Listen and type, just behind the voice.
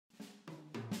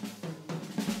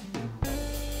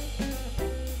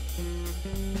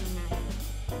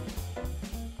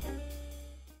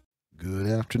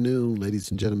afternoon,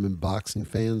 ladies and gentlemen, boxing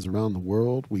fans around the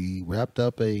world. We wrapped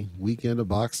up a weekend of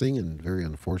boxing, and very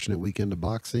unfortunate weekend of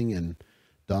boxing, and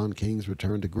Don King's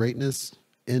return to greatness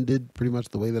ended pretty much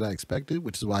the way that I expected,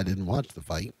 which is why I didn't watch the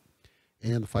fight.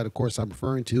 And the fight, of course, I'm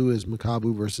referring to is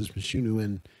Makabu versus Mchunu,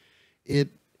 and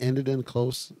it ended in a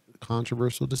close,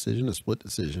 controversial decision, a split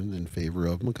decision in favor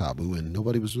of Makabu, and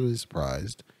nobody was really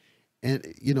surprised.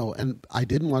 And, and I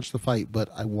didn't watch the fight, but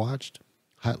I watched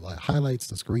highlights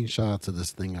and screenshots of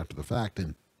this thing after the fact.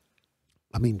 And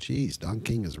I mean, geez, Don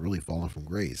King has really fallen from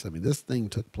grace. I mean, this thing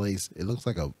took place. It looks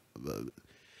like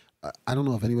I don't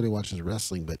know if anybody watches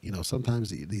wrestling, but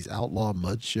sometimes these outlaw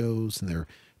mud shows, and they're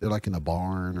like in a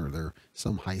barn or they're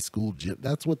some high school gym.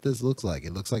 That's what this looks like.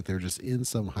 It looks like they're just in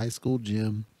some high school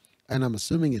gym. And I'm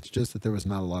assuming it's just that there was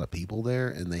not a lot of people there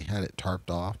and they had it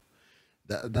tarped off.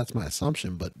 That's my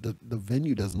assumption, but the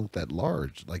venue doesn't look that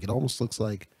large. Like, it almost looks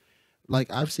like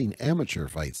I've seen amateur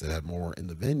fights that had more in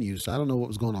the venue. So I don't know what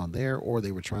was going on there, or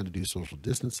they were trying to do social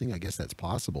distancing. I guess that's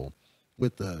possible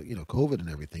with the, COVID and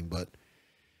everything. But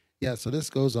yeah, so this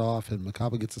goes off and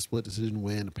Makabu gets a split decision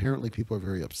win. Apparently people are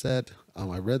very upset.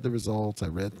 I read the results. I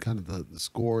read kind of the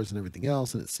scores and everything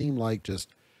else. And it seemed like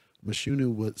just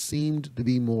Mchunu seemed to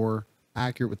be more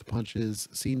accurate with the punches,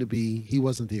 he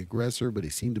wasn't the aggressor, but he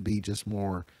seemed to be just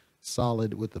more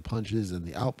solid with the punches and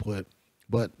the output.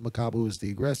 But Makabu is the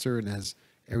aggressor, and as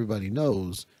everybody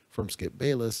knows from Skip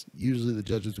Bayless, usually the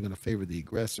judges are going to favor the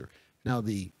aggressor. Now,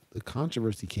 the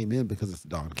controversy came in because it's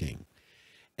Don King.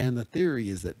 And the theory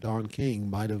is that Don King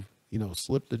might have,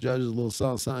 slipped the judges a little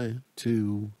something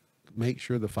to make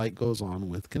sure the fight goes on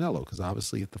with Canelo. Because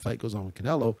obviously if the fight goes on with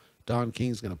Canelo, Don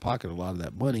King's going to pocket a lot of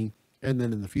that money. And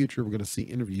then in the future, we're going to see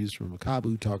interviews from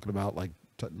Makabu talking about, like,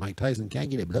 Mike Tyson can't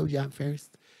get a blowjob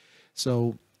first.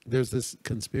 So there's this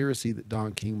conspiracy that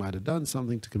Don King might have done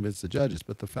something to convince the judges.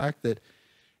 But the fact that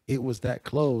it was that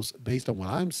close, based on what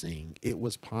I'm seeing, it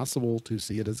was possible to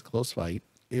see it as a close fight.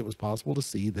 It was possible to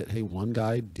see that, hey, one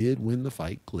guy did win the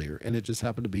fight clear, and it just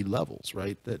happened to be levels,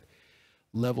 right? That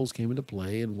levels came into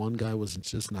play, and one guy was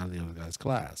just not in the other guy's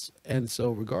class. And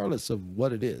so regardless of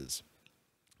what it is,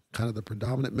 kind of the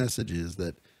predominant message is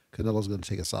that Canelo's going to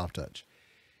take a soft touch.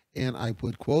 And I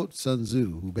would quote Sun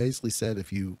Tzu, who basically said, if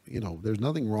there's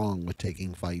nothing wrong with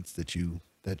taking fights that you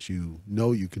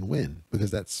know you can win,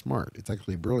 because that's smart. It's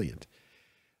actually brilliant.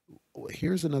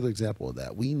 Here's another example of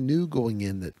that. We knew going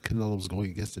in that Canelo was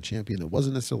going against a champion that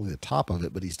wasn't necessarily the top of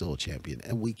it, but he's still a champion.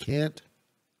 And we can't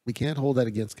hold that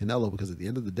against Canelo, because at the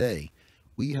end of the day,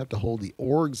 we have to hold the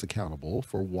orgs accountable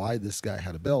for why this guy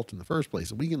had a belt in the first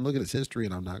place. And we can look at his history,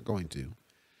 and I'm not going to,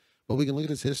 but we can look at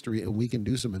his history and we can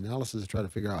do some analysis to try to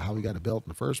figure out how he got a belt in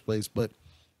the first place. But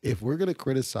if we're going to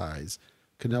criticize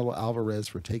Canelo Alvarez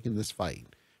for taking this fight,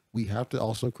 we have to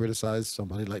also criticize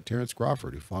somebody like Terrence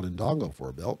Crawford, who fought Ndongo for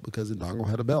a belt, because Ndongo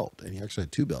had a belt, and he actually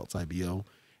had two belts, IBO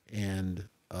and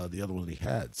the other one that he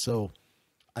had. So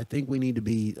I think we need to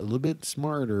be a little bit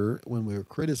smarter when we're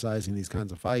criticizing these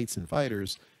kinds of fights and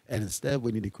fighters. And instead,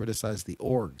 we need to criticize the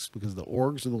orgs, because the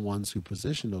orgs are the ones who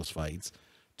position those fights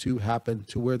to happen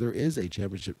to where there is a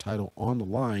championship title on the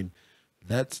line.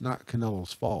 That's not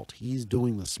Canelo's fault. He's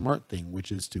doing the smart thing,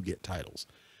 which is to get titles.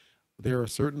 There are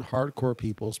certain hardcore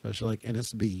people, especially like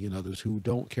NSB and others, who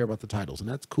don't care about the titles, and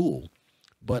that's cool.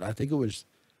 But I think it was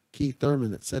Keith Thurman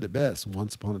that said it best,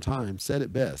 once upon a time, said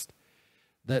it best,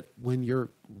 that when you're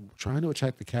trying to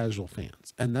attract the casual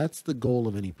fans, and that's the goal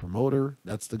of any promoter,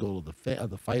 that's the goal of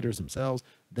the fighters themselves.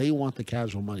 They want the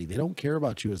casual money. They don't care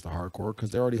about you as the hardcore,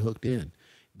 because they're already hooked in.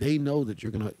 They know that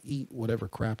you're going to eat whatever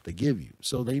crap they give you.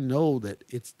 So they know that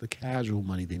it's the casual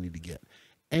money they need to get.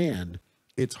 And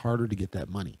it's harder to get that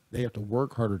money. They have to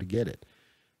work harder to get it.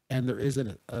 And there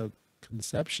isn't a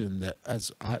conception that,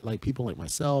 like people like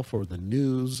myself or the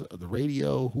news or the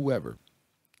radio, whoever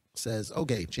says,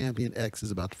 okay, champion X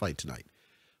is about to fight tonight.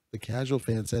 The casual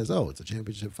fan says, oh, it's a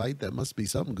championship fight. That must be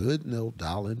something good. And they'll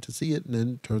dial in to see it. And then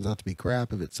it turns out to be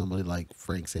crap if it's somebody like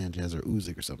Frank Sanchez or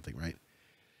Usyk or something, right?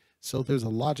 So there's a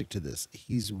logic to this.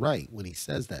 He's right when he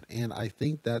says that. And I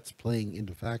think that's playing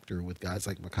into factor with guys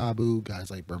like Makabu, guys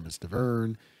like Bermans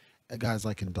Tavern, guys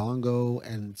like Ndongo,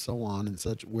 and so on and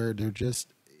such, where there's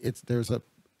an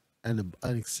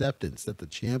acceptance that the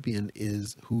champion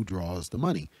is who draws the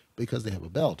money, because they have a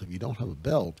belt. If you don't have a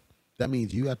belt, that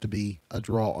means you have to be a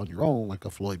draw on your own, like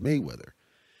a Floyd Mayweather.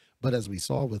 But as we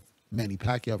saw with Manny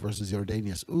Pacquiao versus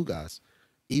Yordenis Ugas,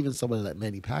 even somebody like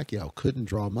Manny Pacquiao couldn't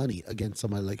draw money against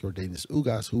somebody like Yordenis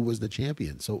Ugas, who was the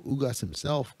champion. So Ugas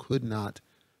himself could not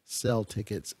sell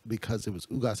tickets because it was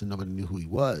Ugas and nobody knew who he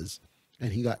was,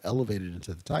 and he got elevated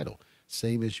into the title.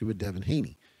 Same issue with Devin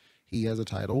Haney. He has a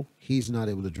title. He's not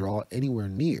able to draw anywhere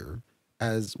near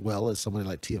as well as somebody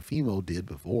like Tiafimo did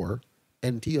before.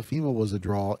 And Tiafimo was a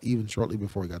draw even shortly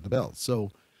before he got the belt.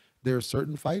 So there are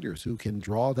certain fighters who can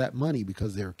draw that money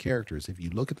because they're characters. If you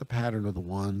look at the pattern of the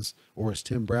ones, or as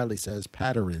Tim Bradley says,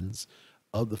 patterns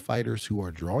of the fighters who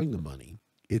are drawing the money,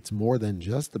 it's more than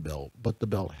just the belt, but the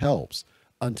belt helps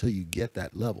until you get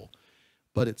that level.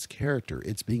 But it's character.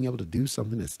 It's being able to do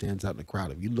something that stands out in the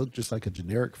crowd. If you look just like a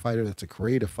generic fighter that's a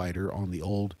creative fighter on the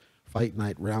old Fight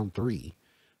Night round 3,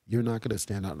 you're not going to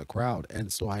stand out in the crowd.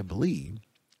 And so I believe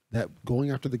that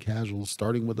going after the casuals,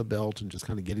 starting with a belt and just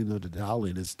kind of getting them to dial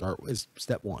in is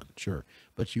step one, sure.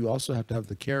 But you also have to have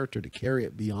the character to carry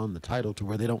it beyond the title to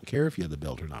where they don't care if you have the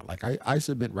belt or not. Like I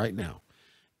submit right now,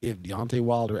 if Deontay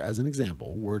Wilder, as an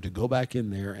example, were to go back in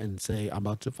there and say, I'm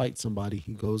about to fight somebody,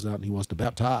 he goes out and he wants to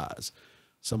baptize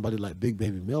somebody like Big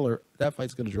Baby Miller, that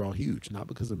fight's going to draw huge, not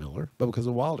because of Miller, but because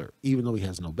of Wilder, even though he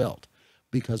has no belt,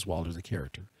 because Wilder's a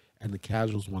character. And the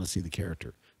casuals want to see the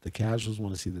character. The casuals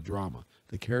want to see the drama.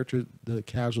 The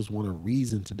casuals want a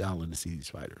reason to dial in to see these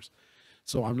fighters.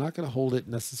 So I'm not going to hold it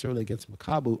necessarily against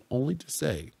Makabu, only to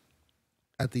say,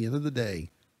 at the end of the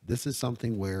day, this is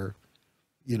something where,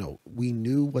 we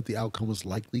knew what the outcome was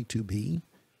likely to be,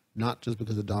 not just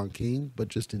because of Don King, but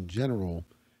just in general,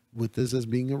 with this as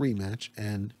being a rematch,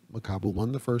 and Makabu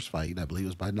won the first fight, I believe it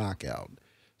was by knockout.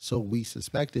 So we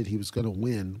suspected he was going to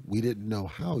win. We didn't know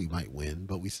how he might win,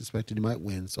 but we suspected he might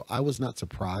win. So I was not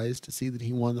surprised to see that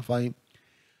he won the fight.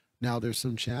 Now there's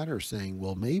some chatter saying,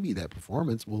 well, maybe that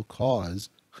performance will cause,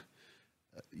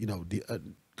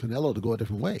 Canelo to go a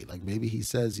different way. Like maybe he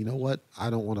says, you know what?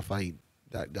 I don't want to fight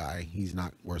that guy. He's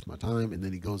not worth my time. And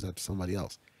then he goes after somebody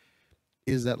else.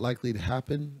 Is that likely to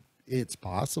happen? It's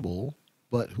possible,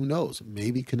 but who knows?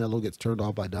 Maybe Canelo gets turned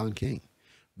off by Don King.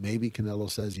 Maybe Canelo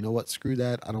says, you know what, screw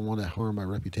that. I don't want to harm my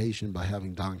reputation by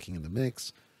having Don King in the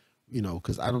mix,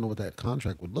 because I don't know what that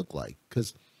contract would look like.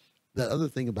 Because the other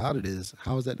thing about it is,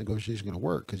 how is that negotiation going to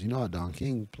work? Because you know how Don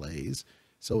King plays.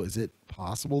 So is it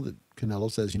possible that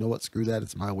Canelo says, you know what, screw that,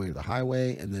 it's my way or the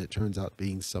highway, and then it turns out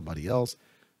being somebody else?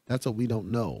 That's what we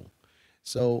don't know.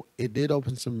 So it did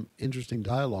open some interesting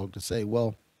dialogue to say,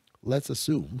 well, let's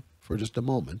assume for just a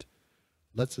moment,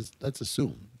 let's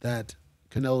assume that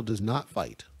Canelo does not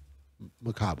fight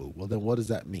Makabu. Well, then what does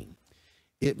that mean?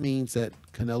 It means that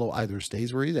Canelo either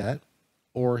stays where he's at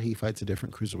or he fights a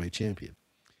different cruiserweight champion.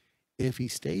 If he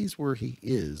stays where he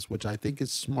is, which I think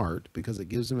is smart because it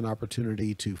gives him an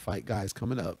opportunity to fight guys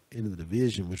coming up into the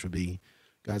division, which would be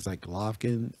guys like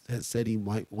Golovkin that said he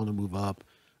might want to move up,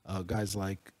 guys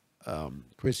like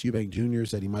Chris Eubank Jr.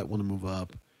 said he might want to move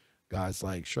up, guys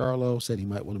like Charlo said he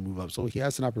might want to move up. So he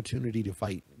has an opportunity to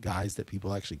fight guys that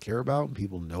people actually care about and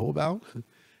people know about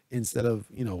instead of,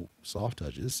 soft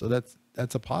touches. So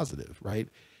that's a positive, right?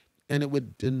 And it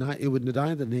would deny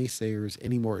the naysayers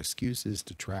any more excuses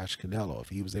to trash Canelo if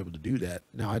he was able to do that.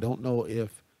 Now, I don't know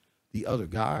if the other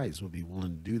guys would be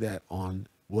willing to do that on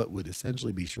what would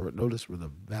essentially be short notice for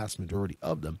the vast majority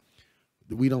of them.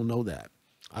 We don't know that.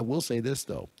 I will say this,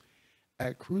 though.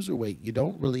 At cruiserweight, you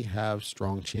don't really have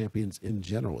strong champions in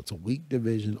general. It's a weak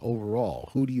division overall.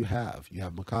 Who do you have? You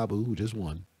have Makabu, who just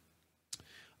won.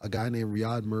 A guy named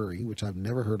Riyad Murray, which I've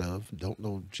never heard of. Don't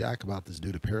know jack about this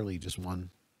dude. Apparently, he just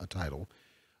won a title.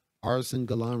 Arsen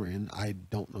Galarian, I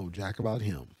don't know jack about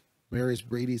him. Marius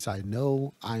Brady's, I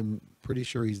know. I'm pretty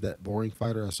sure he's that boring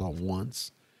fighter I saw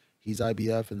once. He's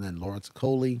IBF. And then Lawrence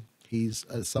Coley, he's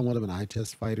somewhat of an eye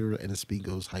test fighter, and his speed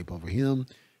goes hype over him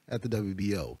at the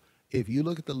WBO. If you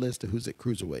look at the list of who's at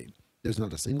cruiserweight, there's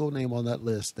not a single name on that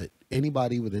list that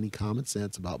anybody with any common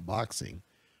sense about boxing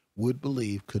would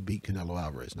believe could beat Canelo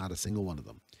Alvarez. Not a single one of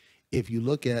them. If you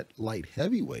look at light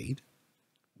heavyweight,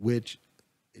 which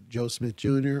Joe Smith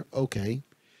Jr., okay.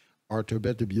 Artur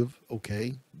Beterbiev,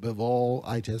 okay. Bivol,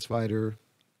 eye test fighter,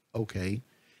 okay.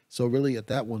 So really at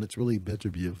that one, it's really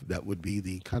Beterbiev that would be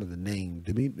the kind of the name.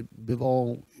 To me,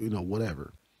 Bivol,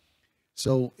 whatever.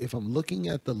 So if I'm looking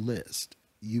at the list,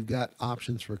 you've got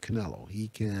options for Canelo. He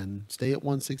can stay at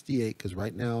 168 because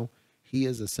right now he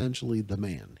is essentially the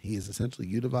man. He is essentially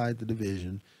unified the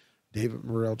division. David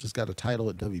Morrell just got a title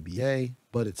at WBA,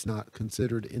 but it's not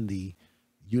considered in the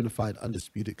unified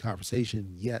undisputed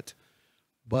conversation yet.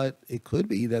 But it could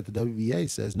be that the WBA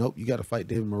says, nope, you got to fight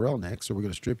David Morrell next, or we're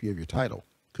going to strip you of your title.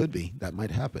 Could be. That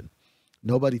might happen.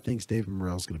 Nobody thinks David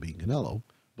Morrell is going to beat Canelo,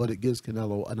 but it gives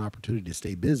Canelo an opportunity to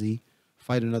stay busy,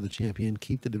 fight another champion,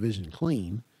 keep the division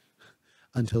clean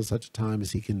until such a time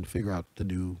as he can figure out the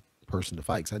new person to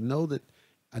fight. Because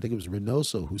I think it was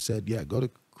Reynoso who said, yeah, go to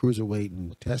cruiserweight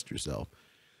and test yourself.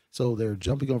 So they're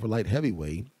jumping over light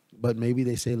heavyweight, but maybe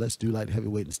they say, let's do light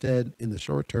heavyweight instead in the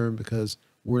short term because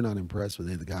we're not impressed with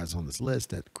any of the guys on this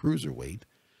list at cruiserweight,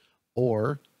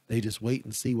 or they just wait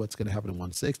and see what's going to happen at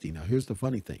 160. Now, here's the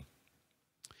funny thing.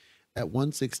 At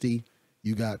 160,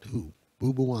 you got who?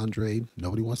 Boo Boo Andre.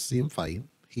 Nobody wants to see him fight.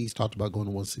 He's talked about going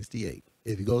to 168.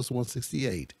 If he goes to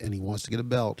 168 and he wants to get a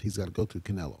belt, he's got to go through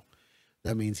Canelo.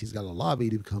 That means he's got a lobby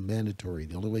to become mandatory.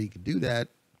 The only way he can do that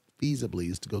feasibly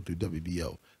is to go through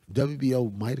WBO.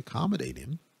 WBO might accommodate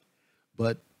him,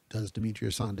 but does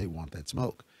Demetrius Andrade want that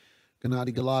smoke?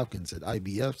 Gennady Golovkin at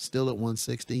IBF, still at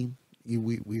 160.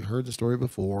 We heard the story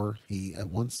before. He at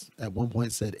one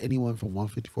point said anyone from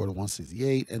 154 to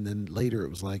 168, and then later it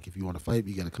was like, if you want to fight,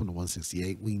 you got to come to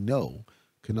 168. We know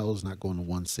Canelo's not going to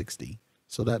 160,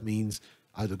 so that means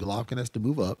either Golovkin has to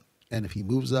move up, and if he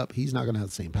moves up, he's not going to have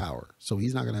the same power, so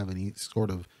he's not going to have any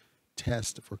sort of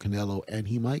test for Canelo, and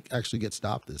he might actually get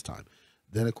stopped this time.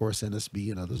 Then, of course,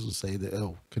 NSB and others will say that,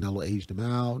 oh, Canelo aged him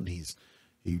out, and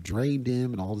he drained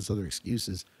him, and all these other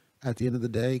excuses. At the end of the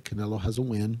day, Canelo has a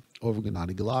win over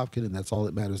Gennady Golovkin, and that's all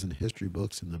that matters in the history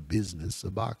books in the business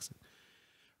of boxing.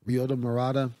 Ryota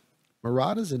Murata.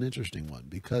 Murata's an interesting one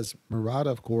because Murata,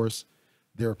 of course,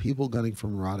 there are people gunning for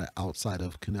Murata outside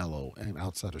of Canelo and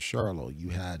outside of Charlo. You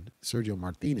had Sergio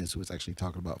Martinez, who was actually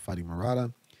talking about fighting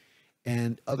Murata,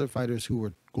 and other fighters who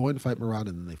were going to fight Murata,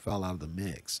 and then they fell out of the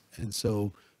mix. And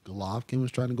so Golovkin was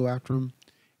trying to go after him,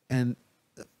 and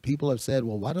people have said,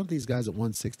 well, why don't these guys at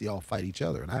 160 all fight each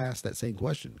other? And I asked that same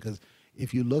question because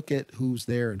if you look at who's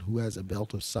there and who has a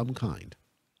belt of some kind,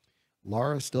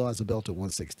 Lara still has a belt at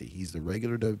 160. He's the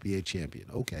regular WBA champion.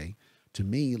 Okay. To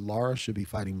me, Lara should be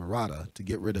fighting Murata to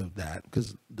get rid of that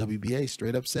because WBA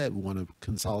straight up said we want to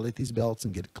consolidate these belts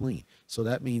and get it clean. So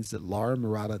that means that Lara and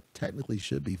Murata technically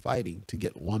should be fighting to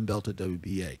get one belt at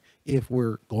WBA if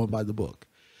we're going by the book.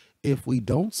 If we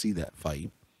don't see that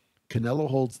fight, Canelo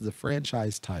holds the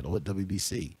franchise title at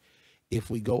WBC. If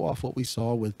we go off what we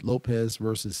saw with Lopez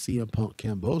versus CM Punk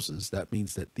Kambosos, that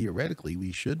means that theoretically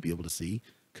we should be able to see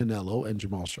Canelo and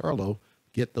Jamal Charlo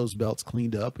get those belts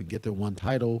cleaned up and get their one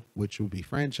title, which would be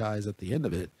franchise at the end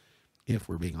of it, if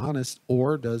we're being honest.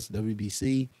 Or does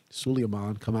WBC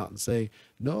Suleiman come out and say,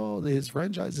 no, his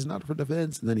franchise is not for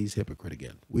defense, and then he's hypocrite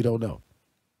again? We don't know.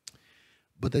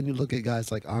 But then you look at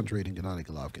guys like Andrade and Gennady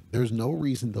Golovkin. There's no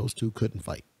reason those two couldn't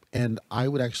fight. And I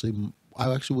actually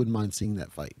wouldn't mind seeing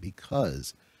that fight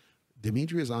because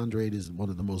Demetrius Andrade is one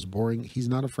of the most boring. He's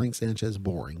not a Frank Sanchez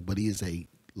boring, but he is a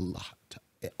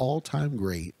all-time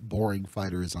great boring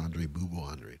fighter is Andre Boo Boo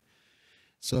Andrade.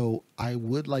 So I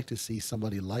would like to see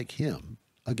somebody like him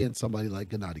against somebody like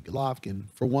Gennady Golovkin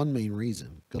for one main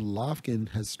reason. Golovkin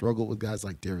has struggled with guys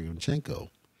like Derevyanchenko,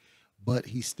 but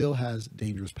he still has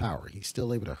dangerous power. He's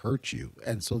still able to hurt you.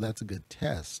 And so that's a good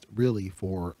test, really,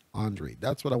 for Andre.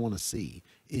 That's what I want to see,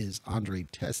 is Andre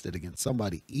tested against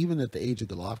somebody. Even at the age of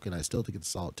Golovkin, I still think it's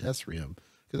a solid test for him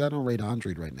because I don't rate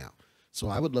Andre right now. So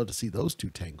I would love to see those two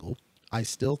tangle. I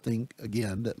still think,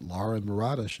 again, that Lara and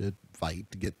Murata should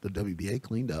fight to get the WBA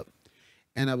cleaned up.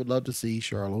 And I would love to see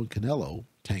Charlo and Canelo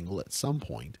tangle at some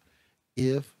point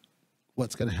if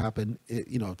what's going to happen,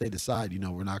 if they decide,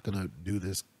 we're not going to do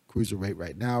this cruiserweight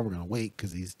right now, we're going to wait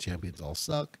because these champions all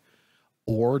suck.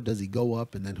 Or does he go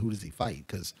up and then who does he fight?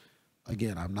 Because,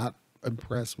 again, I'm not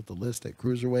impressed with the list at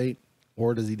cruiserweight.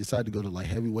 Or does he decide to go to light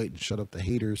heavyweight and shut up the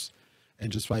haters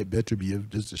and just fight Beterbiev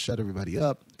just to shut everybody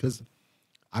up? Because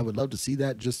I would love to see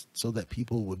that just so that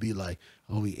people would be like,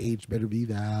 oh, he aged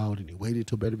Beterbiev out and he waited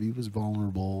till Beterbiev was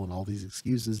vulnerable and all these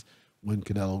excuses when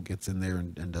Canelo gets in there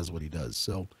and does what he does.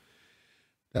 So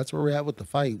that's where we're at with the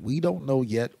fight. We don't know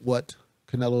yet what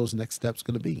Canelo's next step's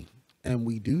going to be. And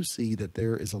we do see that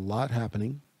there is a lot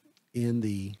happening in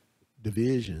the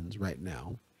divisions right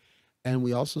now. And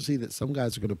we also see that some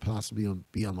guys are going to possibly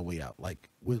be on the way out. Like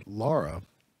with Lara,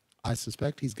 I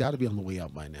suspect he's got to be on the way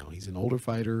out by now. He's an older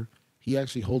fighter. He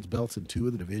actually holds belts in two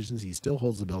of the divisions. He still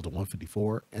holds the belt at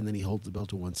 154, and then he holds the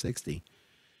belt at 160.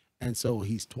 And so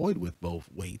he's toyed with both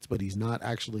weights, but he's not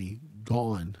actually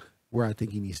gone where I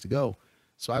think he needs to go.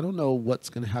 So I don't know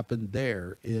what's going to happen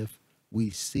there if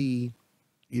we see,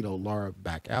 Lara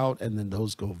back out and then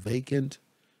those go vacant.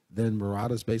 Then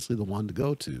Murata's basically the one to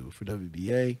go to for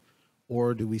WBA.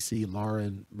 Or do we see Lara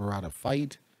and Murata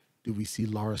fight? Do we see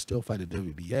Lara still fight at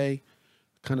WBA?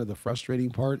 Kind of the frustrating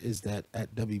part is that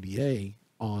at WBA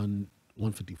on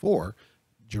 154,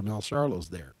 Jermell Charlo's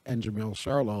there. And Jermell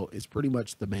Charlo is pretty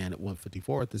much the man at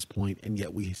 154 at this point, and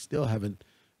yet we still haven't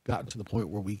gotten to the point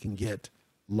where we can get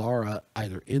Lara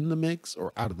either in the mix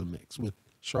or out of the mix with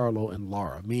Charlo and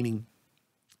Lara, meaning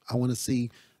I want to see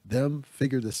them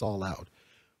figure this all out.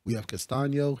 We have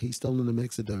Castaño. He's still in the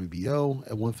mix at WBO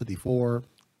at 154.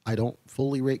 I don't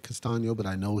fully rate Castaño, but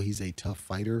I know he's a tough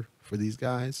fighter. for these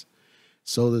guys.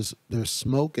 So there's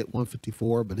smoke at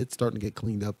 154, but it's starting to get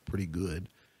cleaned up pretty good.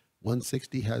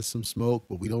 160 has some smoke,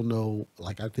 but we don't know.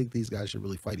 Like, I think these guys should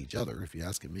really fight each other, if you're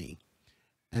asking me.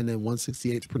 And then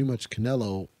 168 is pretty much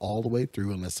Canelo all the way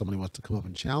through, unless somebody wants to come up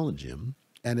and challenge him.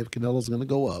 And if Canelo's going to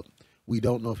go up, we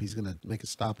don't know if he's going to make a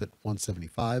stop at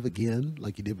 175 again,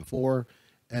 like he did before,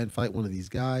 and fight one of these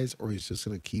guys, or he's just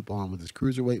going to keep on with his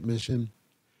cruiserweight mission.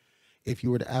 If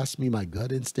you were to ask me, my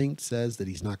gut instinct says that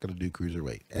he's not going to do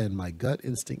cruiserweight. And my gut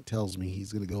instinct tells me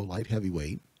he's going to go light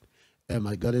heavyweight. And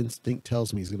my gut instinct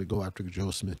tells me he's going to go after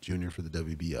Joe Smith Jr. for the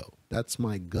WBO. That's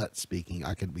my gut speaking.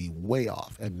 I could be way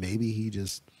off. And maybe he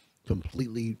just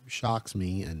completely shocks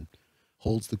me and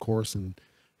holds the course and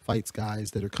fights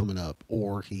guys that are coming up.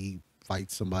 Or he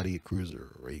fights somebody at cruiser,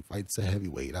 or he fights a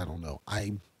heavyweight. I don't know.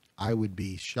 I would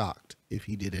be shocked if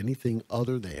he did anything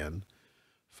other than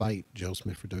fight Joe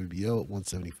Smith for WBO at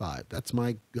 175. That's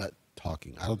my gut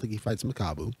talking. I don't think he fights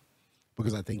Makabu,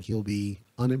 because I think he'll be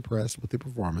unimpressed with the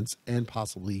performance and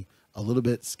possibly a little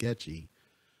bit sketchy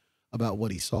about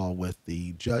what he saw with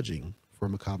the judging for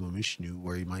Makabu Mchunu,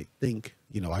 where he might think,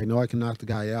 I know I can knock the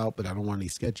guy out, but I don't want any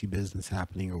sketchy business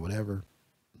happening or whatever.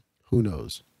 Who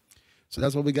knows? So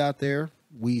that's what we got there.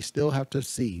 We still have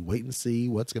to wait and see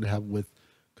what's going to happen with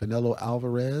Canelo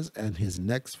Alvarez and his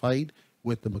next fight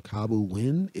with the Makabu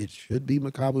win. It should be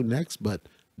Makabu next, but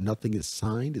nothing is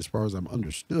signed as far as I'm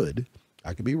understood.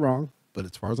 I could be wrong, but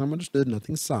as far as I'm understood,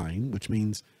 nothing's signed, which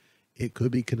means it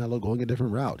could be Canelo going a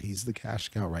different route. He's the cash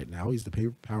cow right now. He's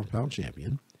the pound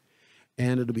champion.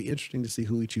 And it'll be interesting to see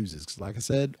who he chooses. Because like I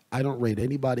said, I don't rate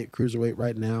anybody at cruiserweight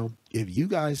right now. If you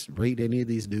guys rate any of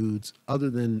these dudes, other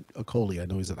than Okoli, I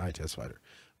know he's an eye test fighter,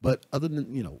 but other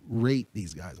than, rate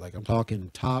these guys, like I'm talking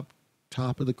top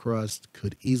of the crust,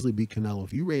 could easily be Canelo.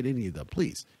 If you rate any of them,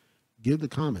 please give the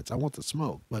comments. I want the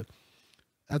smoke. But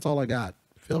that's all I got.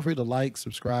 Feel free to like,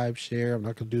 subscribe, share. I'm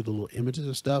not going to do the little images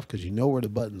and stuff because you know where the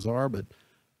buttons are, but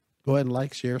go ahead and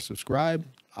like, share, subscribe.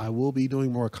 I will be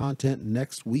doing more content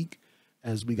next week,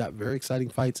 as we got very exciting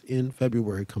fights in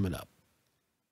February coming up.